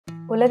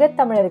உலகத்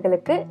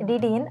தமிழர்களுக்கு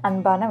டிடியின்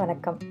அன்பான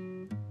வணக்கம்.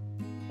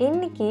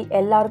 இன்னைக்கு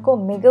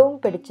எல்லாருக்கும் மிகவும்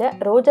பிடிச்ச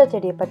ரோஜா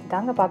செடியை பற்றி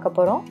தாங்க பார்க்க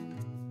போகிறோம்.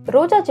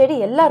 ரோஜா செடி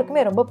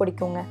எல்லாருக்குமே ரொம்ப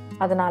பிடிக்குங்க.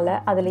 அதனால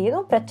அதில்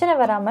எதுவும் பிரச்சனை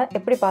வராமல்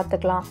எப்படி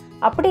பார்த்துக்கலாம்,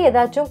 அப்படி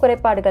ஏதாச்சும்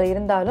குறைபாடுகள்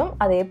இருந்தாலும்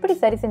அதை எப்படி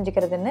சரி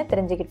செஞ்சுக்கிறதுன்னு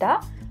தெரிஞ்சுக்கிட்டா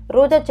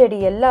ரோஜா செடி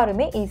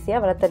எல்லாருமே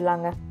ஈஸியாக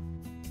வளர்த்துடலாங்க.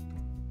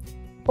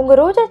 உங்கள்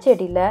ரோஜா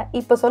செடியில்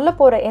இப்போ சொல்ல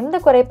போகிற எந்த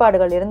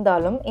குறைபாடுகள்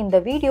இருந்தாலும் இந்த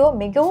வீடியோ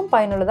மிகவும்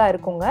பயனுள்ளதாக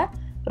இருக்குங்க.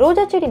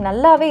 ரோஜா செடி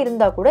நல்லாவே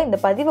இருந்தால் கூட இந்த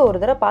பதிவை ஒரு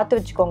தடவை பார்த்து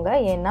வச்சுக்கோங்க.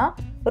 ஏன்னா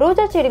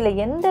ரோஜா செடியில்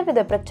எந்த வித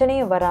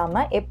பிரச்சனையும்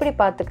வராமல் எப்படி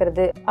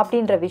பார்த்துக்கிறது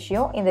அப்படின்ற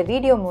விஷயம் இந்த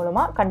வீடியோ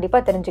மூலமாக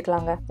கண்டிப்பாக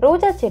தெரிஞ்சுக்கலாங்க.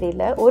 ரோஜா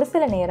செடியில் ஒரு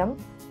சில நேரம்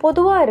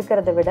பொதுவாக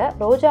இருக்கிறத விட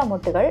ரோஜா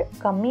மொட்டுகள்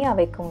கம்மியாக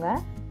வைக்குங்க.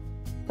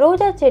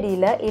 ரோஜா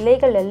செடியில்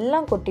இலைகள்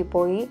எல்லாம் கொட்டி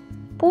போய்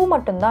பூ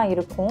மட்டும்தான்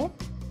இருக்கும்.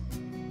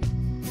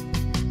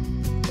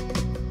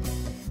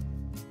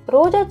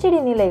 ரோஜா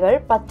செடி இலைகள்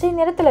பச்சை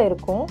நிறத்தில்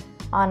இருக்கும்.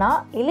 ஆனால்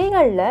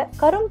இலைகளில்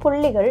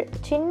கரும்புள்ளிகள்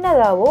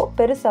சின்னதாவோ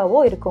பெருசாவோ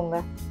இருக்குங்க.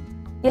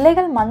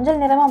 இலைகள்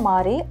மஞ்சள் நிறமாக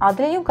மாறி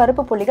அதுலேயும்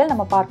கருப்பு புள்ளிகள்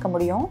நம்ம பார்க்க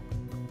முடியும்.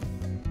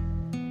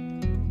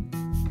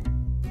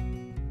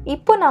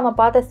 இப்போ நாம்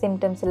பார்த்த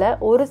சிம்டம்ஸில்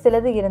ஒரு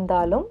சிலது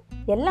இருந்தாலும்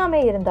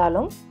எல்லாமே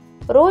இருந்தாலும்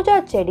ரோஜா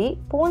செடி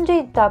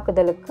பூஞ்சை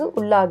தாக்குதலுக்கு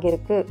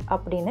உள்ளாகிருக்கு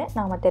அப்படின்னு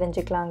நாம்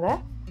தெரிஞ்சுக்கலாங்க.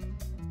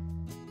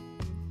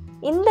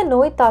 இந்த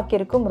நோய்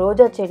தாக்கியிருக்கும்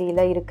ரோஜா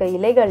செடியில் இருக்க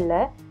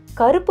இலைகளில்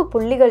கருப்பு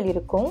புள்ளிகள்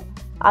இருக்கும்.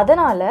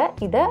 அதனால்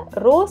இதை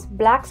ரோஸ்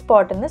பிளாக்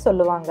ஸ்பாட்னு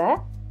சொல்லுவாங்க.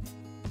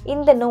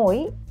 இந்த நோய்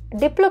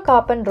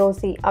டிப்ளோகார்பன்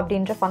ரோசி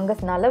அப்படின்ற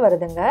ஃபங்கஸ்னால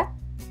வருதுங்க.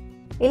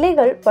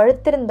 இலைகள்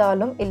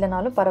பழுத்திருந்தாலும்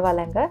இல்லைனாலும்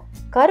பரவாயில்லைங்க.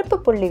 கருப்பு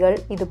புள்ளிகள்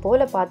இது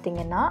போல்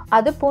பார்த்தீங்கன்னா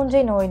அது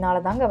பூஞ்சை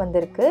நோயினால தாங்க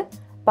வந்திருக்கு.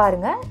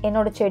 பாருங்கள்,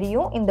 என்னோட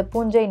செடியும் இந்த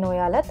பூஞ்சை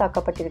நோயால்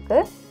தாக்கப்பட்டிருக்கு.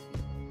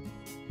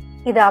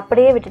 இதை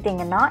அப்படியே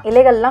விட்டுட்டிங்கன்னா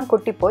இலைகள்லாம்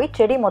கொட்டி போய்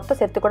செடி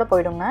மொத்தம் செத்து கூட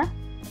போயிடுங்க.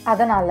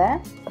 அதனால்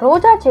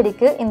ரோஜா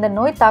செடிக்கு இந்த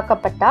நோய்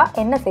தாக்கப்பட்டா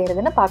என்ன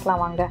செய்யறதுன்னு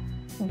பார்க்கலாம் வாங்க.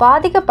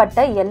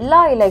 பாதிக்கப்பட்ட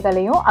எல்லா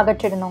இலைகளையும்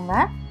அகற்றிடணுங்க.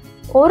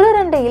 ஒரு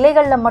 2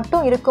 இலைகளில்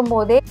மட்டும்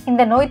இருக்கும்போதே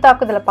இந்த நோய்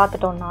தாக்குதலை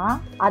பார்த்துட்டோம்னா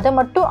அதை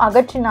மட்டும்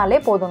அகற்றினாலே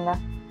போதுங்க.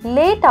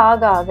 லேட்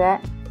ஆக ஆக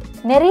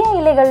நிறைய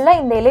இலைகளில்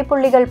இந்த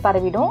இலைப்புள்ளிகள்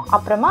பரவிடும்.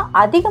 அப்புறமா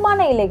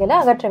அதிகமான இலைகளை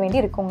அகற்ற வேண்டி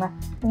இருக்குங்க.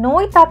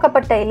 நோய்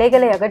தாக்கப்பட்ட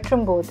இலைகளை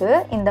அகற்றும் போது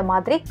இந்த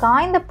மாதிரி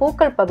காய்ந்த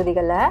பூக்கள்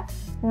பகுதிகளை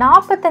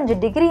 45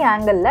 டிகிரி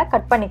ஆங்கிளில்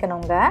கட்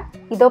பண்ணிக்கணுங்க.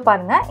 இதோ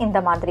பாருங்க, இந்த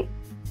மாதிரி.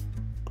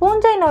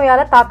 பூஞ்சை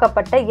நோயால்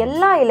தாக்கப்பட்ட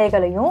எல்லா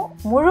இலைகளையும்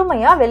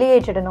முழுமையாக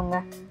வெளியேற்றிடணுங்க.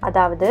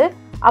 அதாவது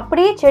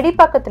அப்படியே செடி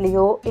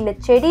பக்கத்துலேயோ இல்லை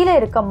செடியில்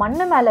இருக்க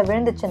மண்ணு மேலே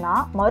விழுந்துச்சுன்னா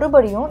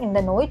மறுபடியும் இந்த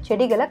நோய்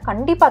செடிகளை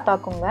கண்டிப்பாக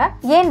தாக்குங்க.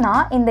 ஏன்னா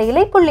இந்த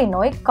இலைப்புள்ளி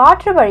நோய்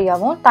காற்று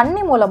வழியாகவும்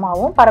தண்ணி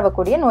மூலமாகவும்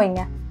பரவக்கூடிய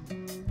நோய்ங்க.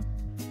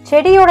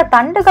 செடியோட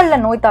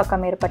தண்டுகளில் நோய்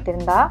தாக்கம்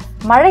ஏற்பட்டிருந்தா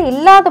மழை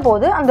இல்லாத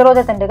போது அந்த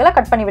ரோஜா தண்டுகளை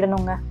கட் பண்ணி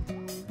விடணுங்க.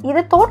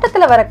 இது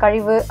தோட்டத்தில் வர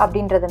கழிவு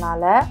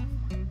அப்படின்றதுனால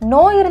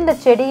நோய் இருந்த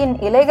செடியின்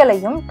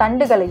இலைகளையும்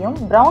தண்டுகளையும்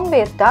ப்ரௌன்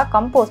வேஸ்ட்டாக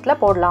கம்போஸ்டில்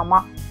போடலாமா?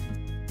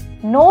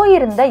 நோய்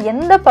இருந்த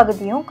எந்த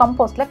பகுதியும்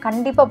கம்போஸ்டில்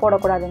கண்டிப்பாக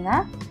போடக்கூடாதுங்க.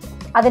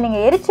 அதை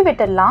நீங்கள் எரிச்சு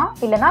விட்டுடலாம்,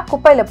 இல்லைனா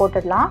குப்பையில்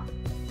போட்டுடலாம்.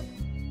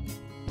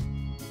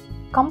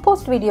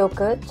 கம்போஸ்ட்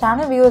வீடியோவுக்கு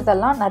சேனல் வியூவர்ஸ்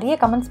எல்லாம் நிறைய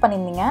கமெண்ட்ஸ்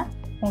பண்ணியிருந்தீங்க.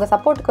 உங்கள்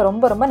சப்போர்ட்டுக்கு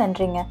ரொம்ப ரொம்ப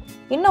நன்றிங்க.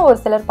 இன்னும் ஒரு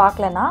சிலர்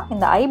பார்க்கலன்னா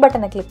இந்த ஐ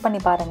பட்டனை கிளிக்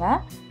பண்ணி பாருங்கள்.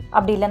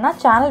 அப்படி இல்லைன்னா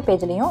சேனல்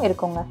பேஜ்லேயும்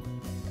இருக்குங்க.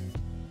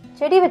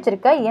 செடி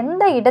வச்சிருக்க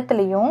எந்த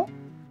இடத்துலையும்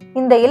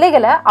இந்த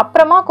இலைகளை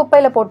அப்புறமா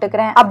குப்பையில்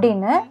போட்டுக்கிறேன்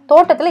அப்படின்னு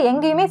தோட்டத்தில்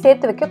எங்கேயுமே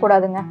சேர்த்து வைக்க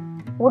கூடாதுங்க.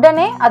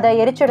 உடனே அதை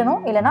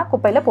எரிச்சிடணும், இல்லைனா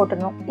குப்பையில்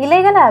போட்டுடணும்.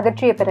 இலைகளை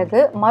அகற்றிய பிறகு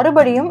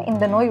மறுபடியும்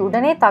இந்த நோய்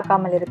உடனே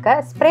தாக்காமல் இருக்க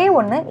ஸ்ப்ரே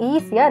ஒன்று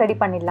ஈஸியாக ரெடி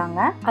பண்ணிடலாங்க.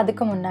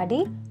 அதுக்கு முன்னாடி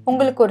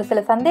உங்களுக்கு ஒரு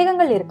சில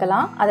சந்தேகங்கள்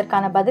இருக்கலாம்.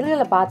 அதற்கான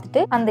பதில்களை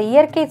பார்த்துட்டு அந்த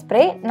இயற்கை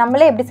ஸ்ப்ரே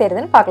நம்மளே எப்படி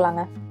செய்யறதுன்னு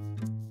பார்க்கலாங்க.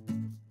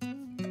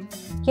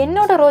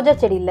 என்னோட ரோஜா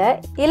செடியில்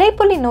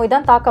இலைப்புள்ளி நோய்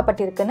தான்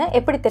தாக்கப்பட்டிருக்குன்னு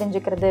எப்படி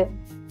தெரிஞ்சுக்கிறது?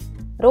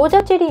 ரோஜா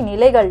செடியின்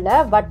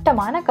இலைகளில்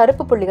வட்டமான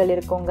கருப்பு புள்ளிகள்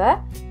இருக்குங்க.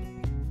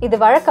 இது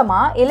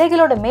வழக்கமாக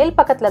இலைகளோட மேல்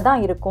பக்கத்தில்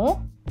தான் இருக்கும்.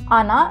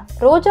 ஆனால்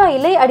ரோஜா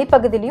இலை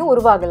அடிப்பகுதியிலையும்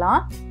உருவாகலாம்.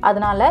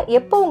 அதனால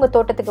எப்போ உங்கள்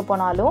தோட்டத்துக்கு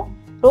போனாலும்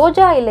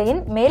ரோஜா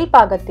இலையின் மேல்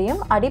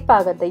பாகத்தையும்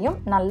அடிப்பாகத்தையும்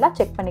நல்லா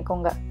செக்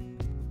பண்ணிக்கோங்க.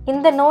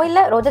 இந்த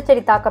நோயில் ரோஜா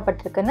செடி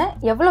தாக்கப்பட்டிருக்குன்னு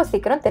எவ்வளோ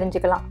சீக்கிரம்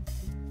தெரிஞ்சுக்கலாம்?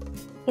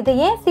 இதை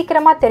ஏன்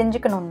சீக்கிரமாக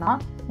தெரிஞ்சுக்கணும்னா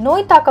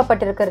நோய்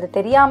தாக்கப்பட்டிருக்கிறது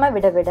தெரியாமல்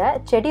விட விட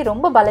செடி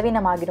ரொம்ப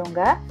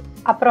பலவீனமாகிடுங்க.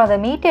 அப்புறம் அதை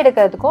மீட்டு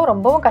எடுக்கிறதுக்கும்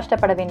ரொம்பவும்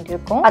கஷ்டப்பட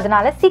வேண்டியிருக்கும்.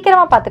 அதனால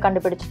சீக்கிரமாக பார்த்து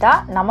கண்டுபிடிச்சிட்டா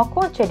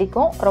நமக்கும்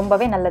செடிக்கும்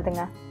ரொம்பவே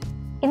நல்லதுங்க.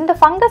 இந்த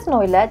ஃபங்கஸ்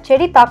நோயில்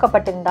செடி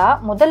தாக்கப்பட்டிருந்தா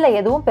முதல்ல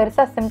எதுவும்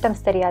பெருசாக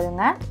சிம்டம்ஸ்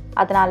தெரியாதுங்க.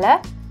 அதனால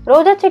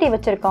ரோஜா செடி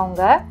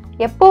வச்சுருக்கவங்க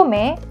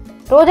எப்போவுமே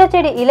ரோஜா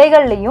செடி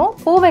இலைகள்லையும்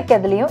பூ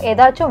வைக்கிறதுலையும்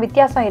ஏதாச்சும்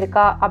வித்தியாசம்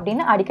இருக்கா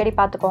அப்படின்னு அடிக்கடி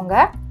பார்த்துக்கோங்க.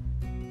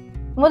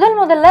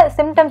 முதல்ல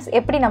சிம்டம்ஸ்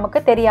எப்படி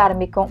நமக்கு தெரிய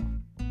ஆரம்பிக்கும்?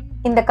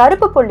 இந்த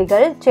கருப்பு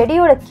புள்ளிகள்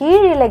செடியோட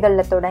கீழ்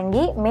இலைகளில்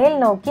தொடங்கி மேல்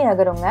நோக்கி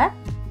நகருங்க.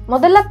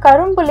 முதல்ல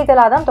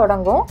கரும்புள்ளிகளாக தான்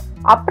தொடங்கும்.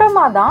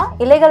 அப்புறமா தான்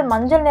இலைகள்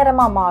மஞ்சள்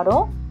நிறமாக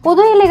மாறும்.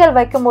 புது இலைகள்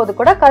வைக்கும் போது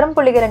கூட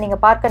கரும்புள்ளிகளை நீங்க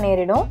பார்க்க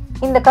நேரிடும்.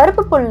 இந்த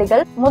கருப்பு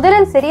புள்ளிகள்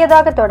முதலில்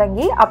சிறியதாக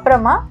தொடங்கி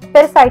அப்புறமா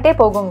பெருசாயிட்டே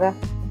போகுங்க.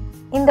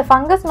 இந்த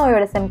ஃபங்கஸ்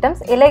நோயோட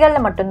சிம்டம்ஸ் இலைகள்ல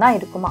மட்டும்தான்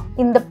இருக்குமா.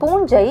 இந்த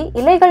பூஞ்சை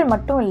இலைகள்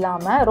மட்டும்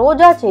இல்லாம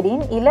ரோஜா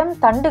செடியின் இளம்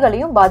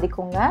தண்டுகளையும்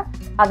பாதிக்குங்க.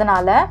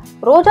 அதனால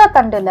ரோஜா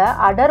தண்டுல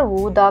அடர்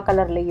ஊதா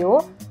கலர்லயோ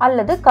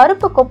அல்லது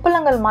கருப்பு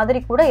கொப்புளங்கள்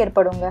மாதிரி கூட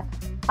ஏற்படுங்க.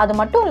 அது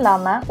மட்டும்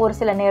இல்லாம ஒரு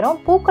சில நேரம்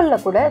பூக்கள்ல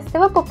கூட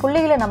சிவப்பு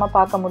புள்ளிகளை நம்ம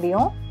பார்க்க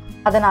முடியும்.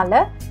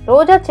 அதனால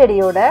ரோஜா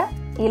செடியோட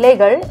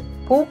இலைகள்,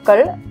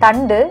 பூக்கள்,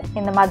 தண்டு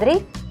இந்த மாதிரி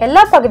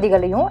எல்லா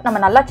பகுதிகளையும் நம்ம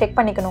நல்லா செக்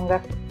பண்ணிக்கணுங்க.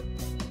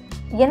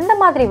 எந்த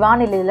மாதிரி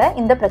வானிலையில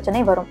இந்த பிரச்சனை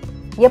வரும்,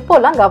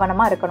 எப்போல்லாம்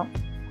கவனமா இருக்கணும்?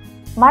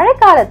 மழை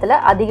காலத்துல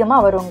அதிகமா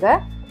வருங்க.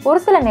 ஒரு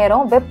சில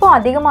நேரம் வெப்பம்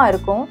அதிகமா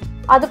இருக்கும்,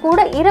 அது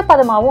கூட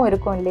ஈரப்பதமாகவும்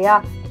இருக்கும் இல்லையா,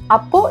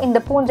 அப்போ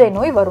இந்த பூஞ்சை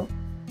நோய் வரும்.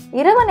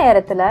 இரவு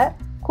நேரத்துல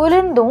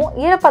குளிர்ந்தும்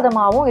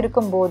ஈரப்பதமாகவும்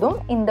இருக்கும் போதும்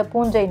இந்த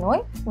பூஞ்சை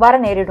நோய் வர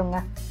நேரிடுங்க.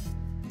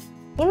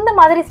 இந்த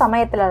மாதிரி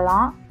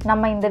சமயத்துலலாம்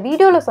நம்ம இந்த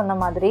வீடியோல சொன்ன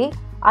மாதிரி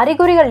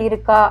அறிகுறிகள்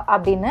இருக்கா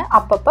அப்படின்னு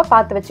அப்பப்ப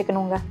பார்த்து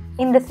வச்சுக்கணுங்க.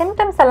 இந்த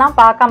சிம்டம்ஸ் எல்லாம்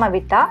பார்க்காம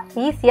விட்டா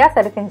ஈஸியா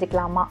சரி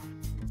செஞ்சுக்கலாமா?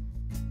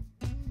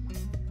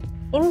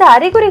 இந்த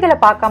அறிகுறிகளை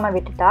பார்க்காம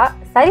விட்டுட்டா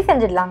சரி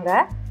செஞ்சிடலாங்க.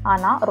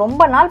 ஆனா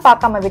ரொம்ப நாள்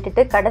பார்க்காம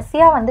விட்டுட்டு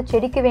கடைசியா வந்து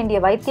செடிக்கு வேண்டிய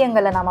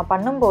வைத்தியங்களை நாம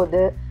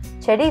பண்ணும்போது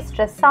செடி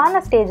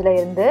ஸ்ட்ரெஸ்ஸான ஸ்டேஜ்ல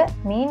இருந்து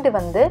மீண்டு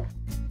வந்து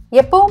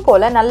எப்பவும்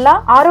போல நல்லா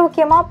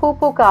ஆரோக்கியமா பூ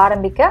பூக்க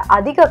ஆரம்பிக்க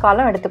அதிக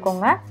காலம்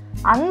எடுத்துக்கோங்க.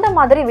 அந்த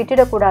மாதிரி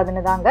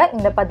விட்டுடக்கூடாதுன்னு தாங்க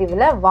இந்த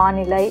பதிவுல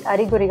வானிலை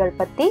அறிகுறிகள்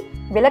பத்தி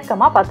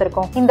விளக்கமா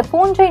பார்த்திருக்கோம். இந்த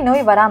பூஞ்சை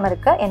நோய் வராம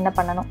இருக்க என்ன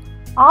பண்ணணும்?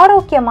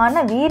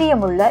 ஆரோக்கியமான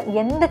வீரியமுள்ள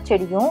எந்த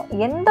செடியும்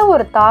எந்த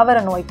ஒரு தாவர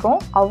நோய்க்கும்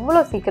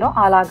அவ்வளோ சீக்கிரம்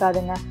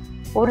ஆளாகாதுங்க.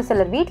 ஒரு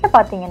சிலர் வீட்டில்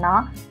பார்த்தீங்கன்னா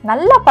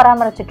நல்லா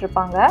பராமரிச்சுட்டு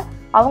இருப்பாங்க,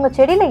 அவங்க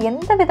செடியில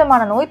எந்த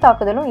விதமான நோய்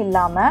தாக்குதலும்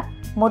இல்லாம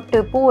மொட்டு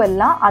பூ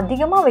எல்லாம்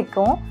அதிகமா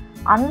வைக்கும்.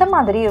 அந்த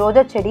மாதிரி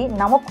ரோஜா செடி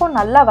நமக்கும்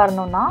நல்லா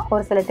வரணும்னா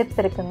ஒரு சில டிப்ஸ்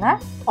இருக்குங்க.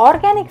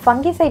 ஆர்கானிக்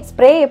ஃபங்கிசைட்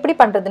ஸ்ப்ரே எப்படி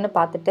பண்றதுன்னு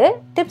பார்த்துட்டு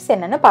டிப்ஸ்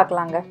என்னன்னு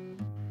பார்க்கலாங்க.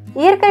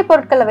 இயற்கை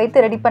பொருட்களை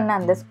வைத்து ரெடி பண்ண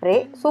அந்த ஸ்ப்ரே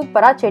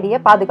சூப்பரா செடியை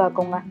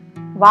பாதுகாக்குங்க.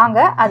 வாங்க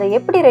அதை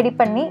எப்படி ரெடி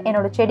பண்ணி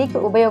என்னோட செடிக்கு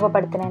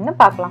உபயோகப்படுத்தினேன்னு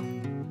பார்க்கலாம்.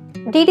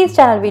 டிடிஸ்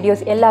சேனல்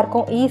வீடியோஸ்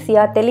எல்லாருக்கும்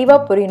ஈஸியா தெளிவா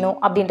புரியணும்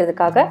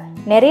அப்படின்றதுக்காக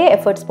நிறைய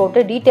எஃபர்ட்ஸ் போட்டு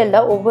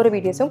டீட்டெயிலா ஒவ்வொரு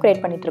வீடியோஸும்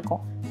கிரியேட் பண்ணிட்டு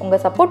இருக்கோம். உங்க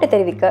சப்போர்ட்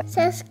தெரிவிக்க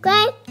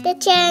subscribe the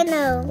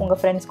channel, உங்க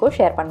ஃப்ரெண்ட்ஸ்க்கும்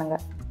ஷேர் பண்ணுங்க.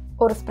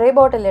 ஒரு ஸ்ப்ரே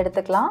பாட்டில்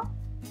எடுத்துக்கலாம்.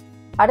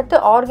 அடுத்து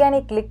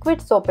ஆர்கானிக்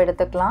லிக்விட் சோப்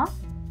எடுத்துக்கலாம்.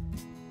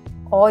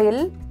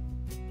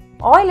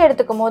 ஆயில்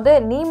எடுத்துக்கும் போது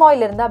நீம்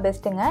ஆயில் இருந்தால்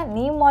பெஸ்ட்டுங்க.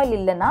 நீம் ஆயில்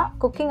இல்லைன்னா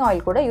குக்கிங்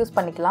ஆயில் கூட யூஸ்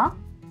பண்ணிக்கலாம்.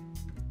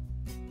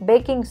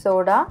 பேக்கிங்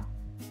சோடா,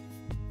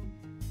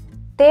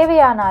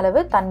 தேவையான அளவு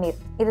தண்ணீர்,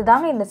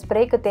 இதுதாங்க இந்த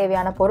ஸ்ப்ரேக்கு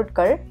தேவையான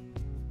பொருட்கள்.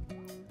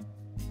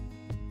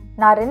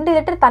 நான் 2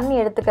 லிட்டர் தண்ணி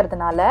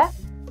எடுத்துக்கிறதுனால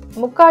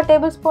 3/4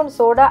 டேபிள் ஸ்பூன்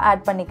சோடா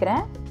ஆட்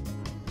பண்ணிக்கிறேன்.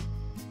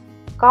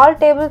 1/4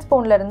 டேபிள்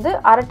ஸ்பூன்ல இருந்து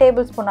 1/2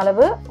 டேபிள் ஸ்பூன்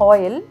அளவு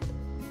oil,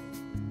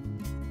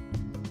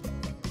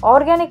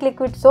 organic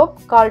liquid soap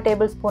 1/4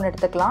 table spoon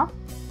எடுத்துக்கலாம்.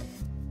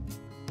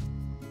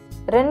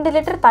 2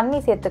 லிட்டர் தண்ணி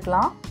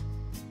சேர்த்துக்கலாம்.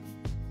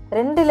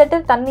 2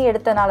 லிட்டர் தண்ணி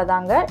எடுத்தனால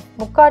தாங்க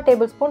 3/4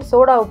 டேபிள் ஸ்பூன்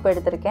சோடா உப்பு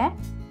எடுத்திருக்கேன்.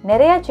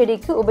 நிறைய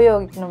செடிக்கு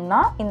உபயோகிக்கணும்னா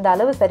இந்த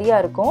அளவு சரியா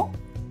இருக்கும்.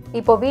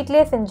 இப்போ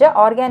வீட்டிலே செஞ்ச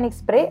ஆர்கானிக்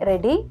ஸ்ப்ரே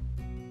ரெடி.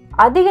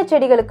 அதிக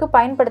செடிகளுக்கு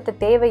பயன்படுத்த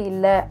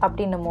தேவையில்லை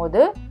அப்படின்னும்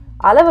போது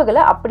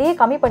அளவுகளை அப்படியே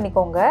கம்மி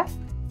பண்ணிக்கோங்க.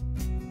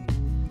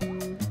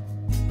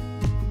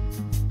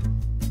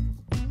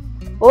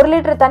 1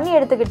 லிட்டர் தண்ணி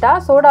எடுத்துக்கிட்டா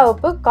சோடா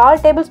உப்பு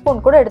 1/4 டேபிள்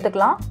ஸ்பூன் கூட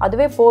எடுத்துக்கலாம்,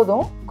 அதுவே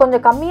போதும்.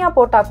 கொஞ்சம் கம்மியா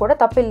போட்டா கூட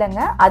தப்பு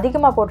இல்லைங்க,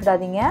 அதிகமா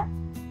போட்டுடாதீங்க.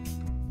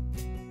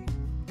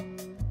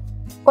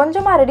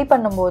 கொஞ்சமா ரெடி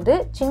பண்ணும்போது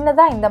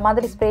சின்னதா இந்த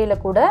மாதிரி ஸ்ப்ரேல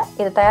கூட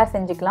இதை தயார்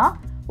செஞ்சுக்கலாம்.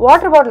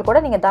 வாட்டர் பாட்டில் கூட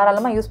நீங்க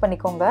தாராளமா யூஸ்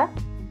பண்ணிக்கோங்க.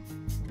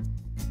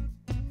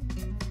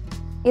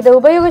 இதை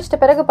உபயோகிச்சிட்ட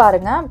பிறகு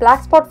பாருங்க,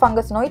 பிளாக் ஸ்பாட்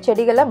ஃபங்கஸ் நோய்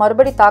செடிகளை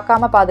மறுபடி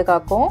தாக்காம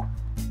பாதுகாக்கும்.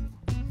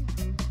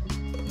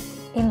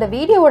 இந்த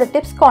வீடியோவோட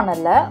டிப்ஸ்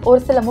கார்னர்ல ஒரு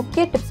சில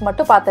முக்கிய டிப்ஸ்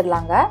மட்டும்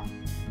பார்த்துடலாங்க.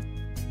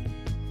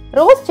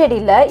 ரோஸ்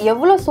செடியில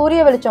எவ்வளவு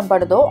சூரிய வெளிச்சம்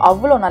படுதோ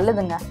அவ்வளோ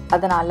நல்லதுங்க.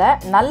 அதனால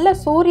நல்ல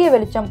சூரிய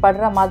வெளிச்சம்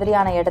படுற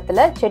மாதிரியான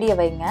இடத்துல செடியை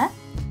வைங்க.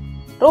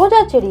 ரோஜா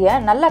செடியை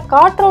நல்ல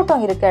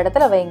காற்றோட்டம் இருக்க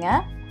இடத்துல வைங்க.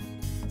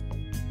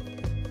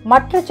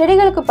 மற்ற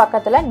செடிகளுக்கு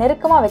பக்கத்துல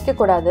நெருக்கமா வைக்க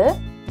கூடாது.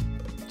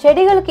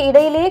 செடிகளுக்கு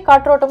இடையிலேயே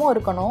காற்றோட்டமும்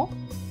இருக்கணும்.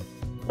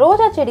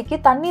 ரோஜா செடிக்கு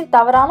தண்ணீர்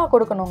தவறாம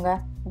கொடுக்கணுங்க.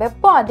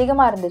 வெப்பம்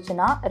அதிகமா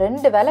இருந்துச்சுன்னா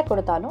 2 வேளை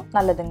கொடுத்தாலும்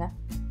நல்லதுங்க.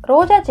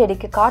 ரோஜா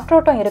செடிக்கு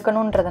காற்றோட்டம்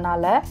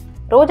இருக்கணும்ன்றதுனால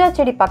ரோஜா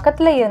செடி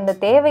பக்கத்துல இருந்த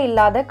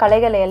தேவையில்லாத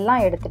களைகளை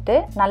எல்லாம் எடுத்துட்டு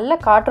நல்ல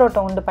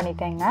காற்றோட்டம் உண்டு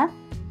பண்ணிட்டேங்க.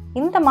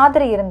 இந்த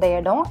மாதிரி இருந்த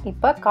இடம்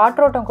இப்ப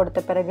காற்றோட்டம்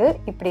கொடுத்த பிறகு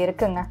இப்படி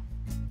இருக்குங்க.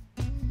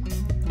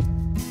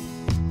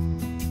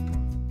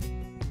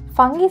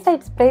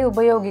 ஃபங்கிசைட் ஸ்ப்ரே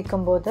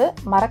உபயோகிக்கும் போது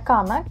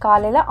மறக்காம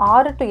காலையில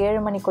 6 to 7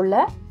 மணிக்குள்ள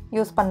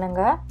யூஸ்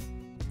பண்ணுங்க.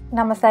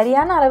 நம்ம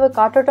சரியான அளவு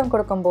காற்றோட்டம்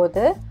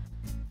கொடுக்கும்போது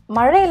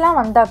மழையெல்லாம்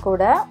வந்தா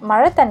கூட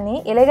மழை தண்ணி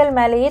இலைகள்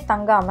மேலேயே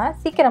தங்காம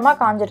சீக்கிரமா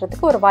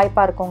காஞ்சிடுறதுக்கு ஒரு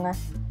வாய்ப்பா இருக்குங்க.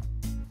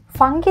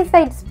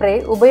 ஃபங்கிசைட் ஸ்ப்ரே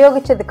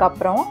உபயோகிச்சதுக்கு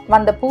அப்புறம்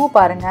வந்த பூ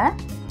பாருங்க,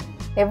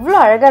 எவ்வளோ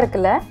அழகா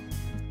இருக்குல்ல.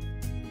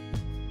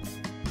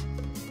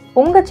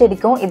 உங்க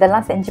செடிக்கும்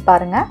இதெல்லாம் செஞ்சு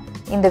பாருங்க.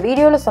 இந்த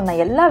வீடியோவில் சொன்ன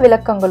எல்லா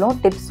விளக்கங்களும்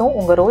டிப்ஸும்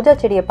உங்கள் ரோஜா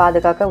செடியை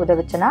பாதுகாக்க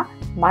உதவுச்சுன்னா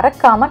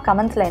மறக்காமல்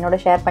கமெண்ட்ஸில் என்னோட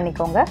ஷேர்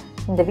பண்ணிக்கோங்க.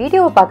 இந்த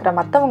வீடியோவை பார்க்குற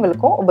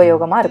மற்றவங்களுக்கும்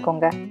உபயோகமாக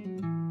இருக்குங்க.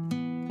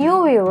 நியூ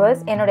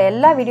வியூவர்ஸ் என்னோட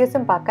எல்லா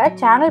வீடியோஸும் பார்க்க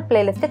சேனல்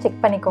பிளேலிஸ்ட்டை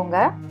செக் பண்ணிக்கோங்க.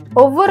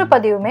 ஒவ்வொரு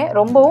பதிவுமே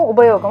ரொம்பவும்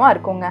உபயோகமாக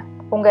இருக்குங்க.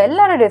 உங்கள்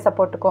எல்லாருடைய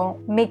சப்போர்ட்டுக்கும்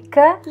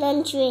மிக்க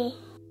நன்றி.